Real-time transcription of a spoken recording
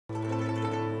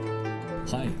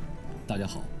嗨，大家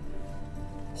好，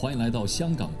欢迎来到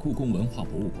香港故宫文化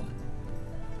博物馆。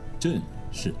朕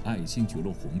是爱新觉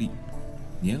罗弘历，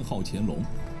年号乾隆。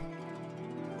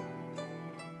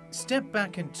 Step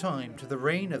back in time to the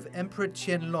reign of Emperor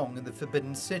Qianlong in the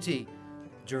Forbidden City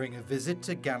during a visit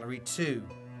to Gallery 2.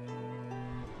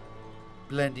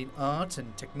 Blending art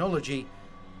and technology,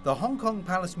 the Hong Kong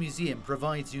Palace Museum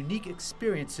provides unique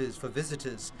experiences for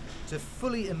visitors to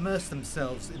fully immerse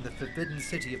themselves in the Forbidden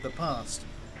City of the past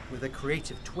with a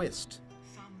creative twist.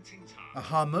 A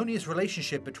harmonious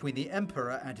relationship between the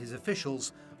emperor and his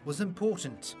officials was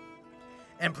important.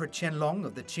 Emperor Qianlong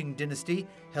of the Qing dynasty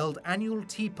held annual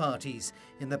tea parties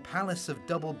in the Palace of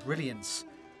Double Brilliance,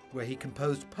 where he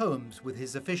composed poems with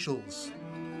his officials.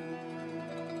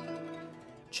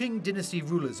 Qing dynasty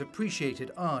rulers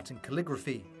appreciated art and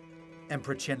calligraphy.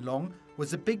 Emperor Qianlong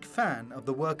was a big fan of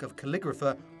the work of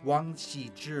calligrapher Wang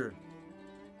Xizhi.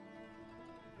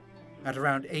 At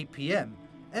around 8 p.m,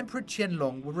 Emperor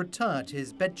Qianlong will retire to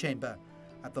his bedchamber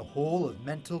at the Hall of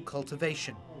Mental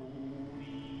Cultivation.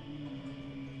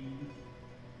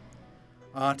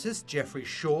 Artists Geoffrey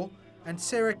Shaw and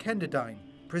Sarah Kenderdine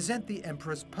present the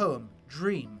Emperor's poem,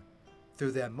 Dream,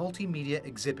 through their multimedia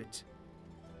exhibit.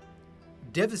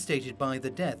 Devastated by the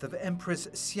death of Empress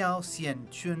Xiao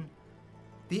Xianqun,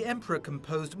 the Emperor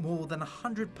composed more than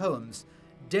 100 poems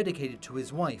dedicated to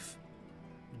his wife.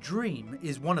 Dream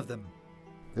is one of them.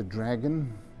 The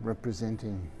dragon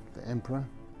representing the Emperor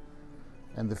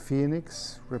and the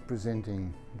phoenix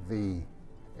representing the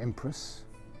Empress.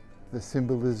 The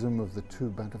symbolism of the two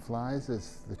butterflies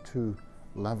as the two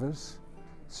lovers.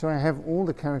 So I have all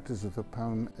the characters of the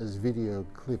poem as video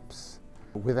clips.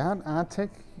 Without art tech,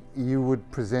 you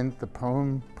would present the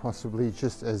poem possibly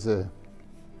just as a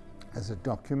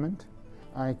document.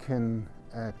 I can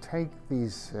take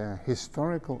these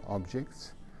historical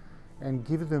objects and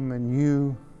give them a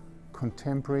new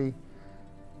contemporary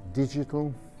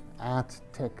digital art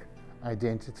tech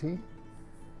identity.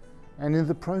 And in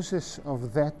the process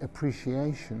of that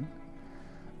appreciation,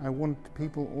 I want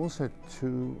people also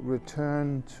to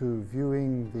return to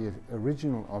viewing the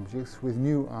original objects with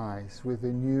new eyes, with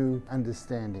a new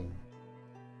understanding.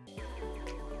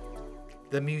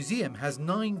 The museum has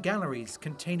 9 galleries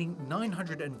containing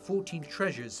 914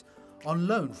 treasures on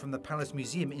loan from the Palace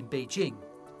Museum in Beijing,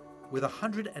 with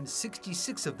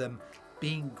 166 of them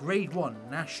being Grade 1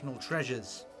 national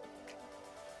treasures.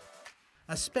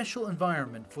 A special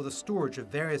environment for the storage of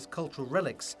various cultural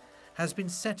relics has been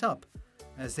set up,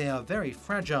 as they are very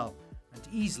fragile and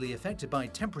easily affected by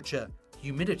temperature,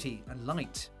 humidity and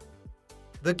light.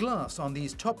 The glass on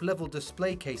these top-level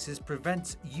display cases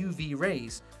prevents UV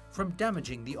rays from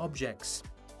damaging the objects.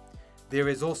 There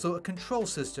is also a control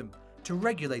system to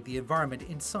regulate the environment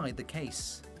inside the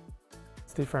case.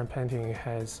 Different painting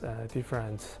has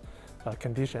different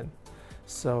condition.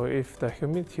 So if the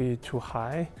humidity too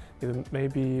high,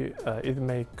 it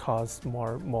may cause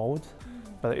more mold.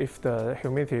 But if the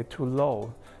humidity too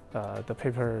low, the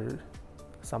paper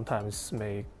sometimes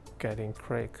may getting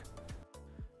crack.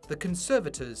 The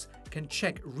conservators can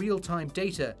check real-time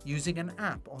data using an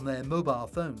app on their mobile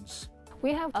phones.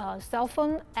 We have a cell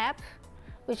phone app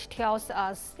which tells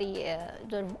us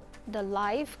the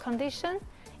live condition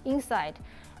inside.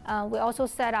 We also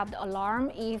set up the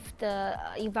alarm if the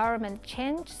environment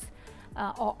changes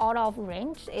or out of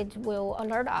range, it will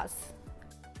alert us.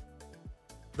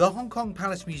 The Hong Kong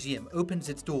Palace Museum opens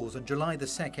its doors on July the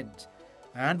 2nd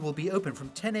and will be open from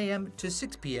 10 a.m. to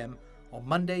 6 p.m. on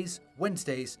Mondays,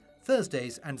 Wednesdays,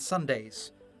 Thursdays and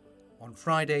Sundays. On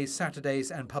Fridays,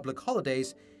 Saturdays and public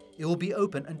holidays, it will be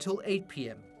open until 8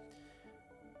 p.m.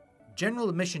 General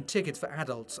admission tickets for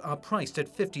adults are priced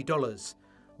at $50,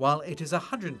 while it is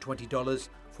 $120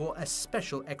 for a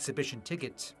special exhibition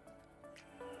ticket.